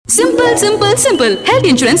Simple health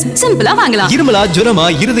insurance சிம்பிளா வாங்கலாம். இருமலா,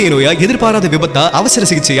 ஜுரமா, இருதய நோயா, எதிர்பாராத விபத்தா, அவசர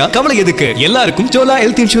சிகிச்சையா, கவலை எதுக்கு? எல்லாருக்கும் சோலா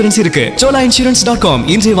ஹெல்த் இன்சூரன்ஸ் இருக்கு. cholainsurance.com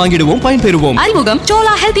இன்றே வாங்கிடுவோம், பயன்பெறுவோம். அறிமுகம்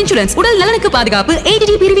சோலா ஹெல்த் இன்சூரன்ஸ். உடல் நலனுக்கு பாதுகாப்பு,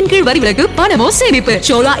 ADD பிரிவின் கீழ் வரி விலக்கு, பணமோ சேமிப்பு.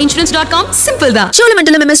 cholainsurance.com சிம்பிள் தான்.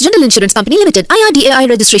 Cholamandalam MS general insurance company limited.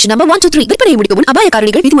 IRDAI registration number 123. விற்பனை முடிக்கவும் அபாய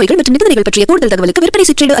காரணிகள், விதிமுறைகள் மற்றும் நிபந்தனைகள் பற்றிய கூடுதல் தகவலுக்கு விற்பனை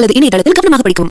சிற்றேடு அல்லது இணையதளத்தில் கவனமாக படிக்கும்.